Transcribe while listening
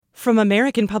From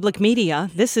American Public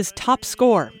Media, this is Top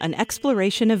Score, an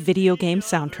exploration of video game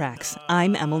soundtracks.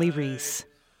 I'm Emily Reese.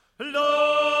 Lowlands,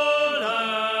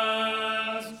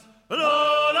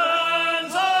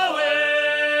 lowlands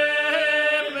away,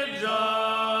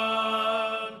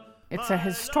 John. It's a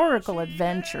historical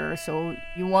adventure, so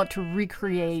you want to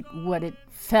recreate what it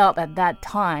felt at that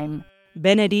time.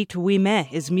 Bénédicte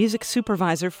Ouimet is music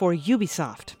supervisor for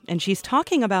Ubisoft, and she's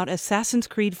talking about Assassin's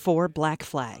Creed IV Black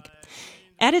Flag.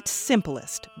 At its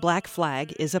simplest, Black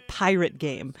Flag is a pirate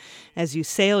game. As you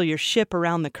sail your ship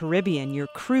around the Caribbean, your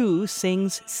crew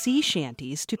sings sea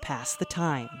shanties to pass the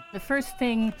time. The first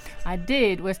thing I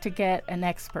did was to get an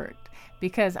expert,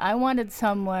 because I wanted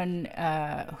someone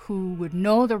who would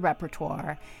know the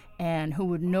repertoire and who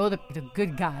would know the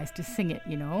good guys to sing it,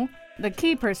 you know. The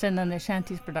key person in the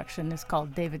shanties production is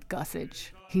called David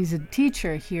Gossage. He's a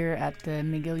teacher here at the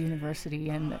McGill University,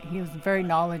 and he was very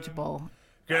knowledgeable.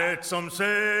 Get some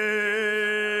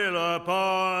sail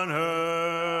upon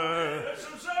her.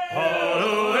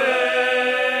 Haul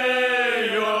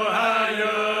away your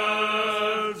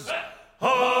halyards.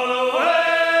 Haul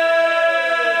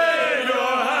away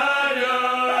your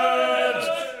halyards.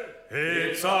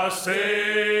 It's our sailing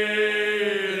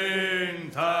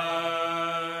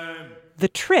time. The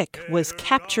trick was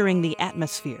capturing the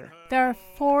atmosphere. There are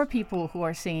 4 people who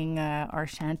are singing our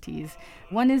shanties.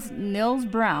 One is Nils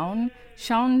Brown,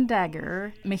 Sean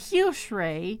Dagger, Michiel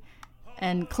Schrey,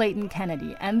 and Clayton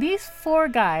Kennedy. And these 4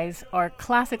 guys are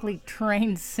classically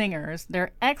trained singers.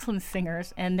 They're excellent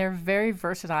singers, and they're very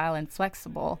versatile and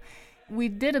flexible. We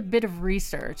did a bit of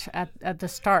research at the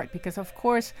start because, of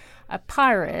course, a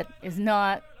pirate is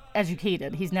not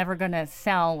educated. He's never going to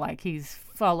sound like he's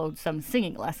followed some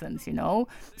singing lessons, you know.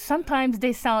 Sometimes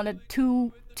they sounded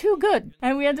too good.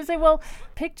 And we had to say, well,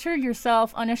 picture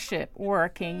yourself on a ship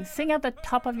working, sing at the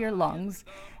top of your lungs,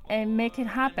 and make it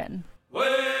happen. Way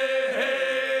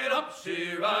up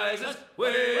she rises,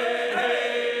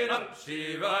 way up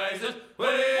she rises,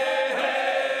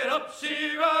 way up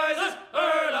she rises,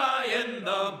 early in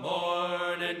the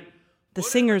morning. The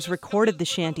singers recorded the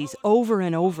shanties over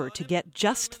and over to get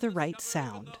just the right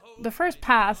sound. The first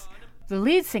pass, the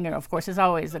lead singer, of course, is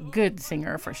always a good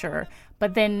singer for sure.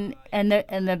 But then, and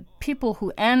the people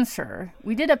who answer,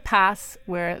 we did a pass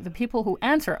where the people who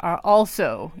answer are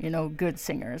also, you know, good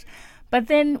singers. But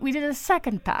then we did a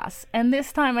second pass, and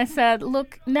this time I said,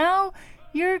 look, now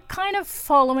you're kind of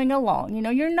following along. You know,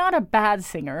 you're not a bad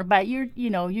singer, but you're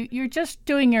just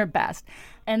doing your best.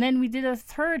 And then we did a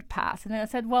third pass, and then I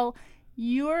said, well,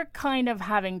 you're kind of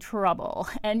having trouble,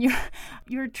 and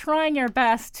you're trying your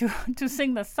best to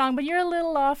sing the song, but you're a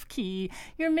little off key.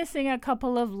 You're missing a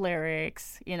couple of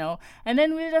lyrics, you know. And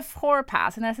then we did a 4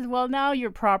 pass, and I said, well, now you're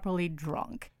properly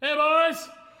drunk. Hey, boys!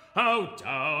 Oh,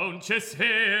 don't just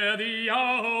hear the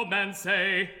old man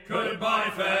say, Goodbye,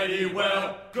 fare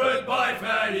well, goodbye,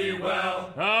 fare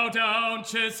well. oh, don't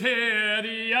just hear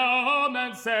the old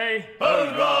man say,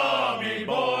 Hurrah, me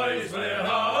boys, we're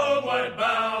homeward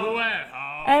bound. well,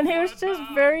 And it was just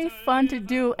very fun to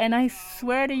do, and I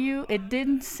swear to you, it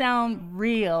didn't sound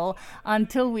real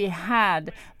until we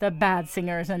had the bad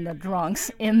singers and the drunks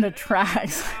in the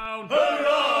tracks.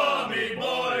 Hurrah, me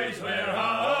boys, we're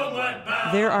homeward bound.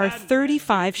 There are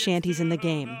 35 shanties in the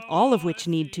game, all of which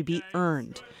need to be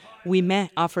earned. Ouimet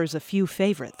offers a few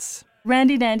favorites.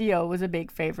 Randy Dandy-O was a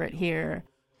big favorite here.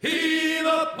 Heave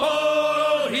a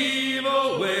pole, heave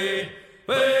away,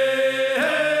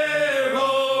 way,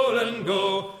 roll and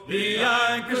go. The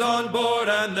anchor's on board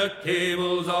and the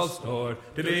cable's all stored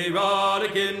to be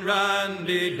rollicking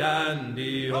Randy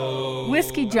Dandy-O.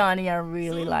 Whiskey Johnny I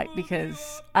really liked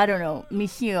because, I don't know,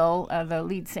 Michiel, the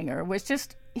lead singer, was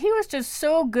just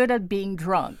so good at being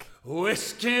drunk.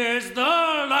 Whiskey's the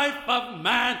life of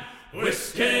man.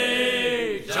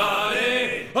 Whiskey,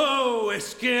 Johnny. Oh,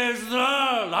 whiskey's the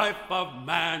life of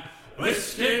man.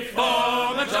 Whiskey for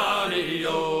my Johnny,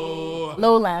 oh.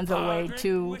 Lowlands Away,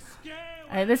 too.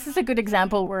 This is a good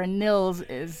example where Nils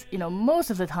is, you know, most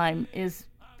of the time is,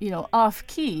 you know, off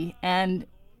key. And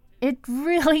it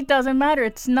really doesn't matter.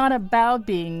 It's not about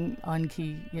being on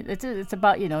key. It's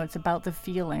about, you know, it's about the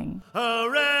feeling. A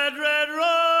red, red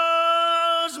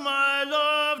rose my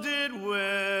love did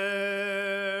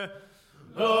wear.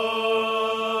 Lowlands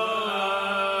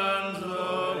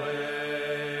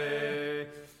away.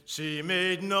 She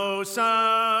made no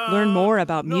sound. Learn more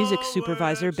about music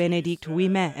supervisor Bénédicte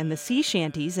Ouimet and the sea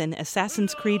shanties in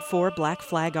Assassin's Creed IV Black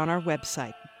Flag on our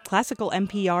website,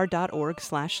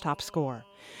 classicalmpr.org/topscore.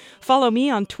 Follow me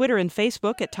on Twitter and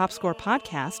Facebook at Top Score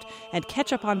Podcast and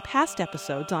catch up on past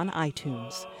episodes on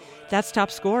iTunes. That's Top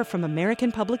Score from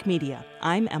American Public Media.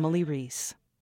 I'm Emily Reese.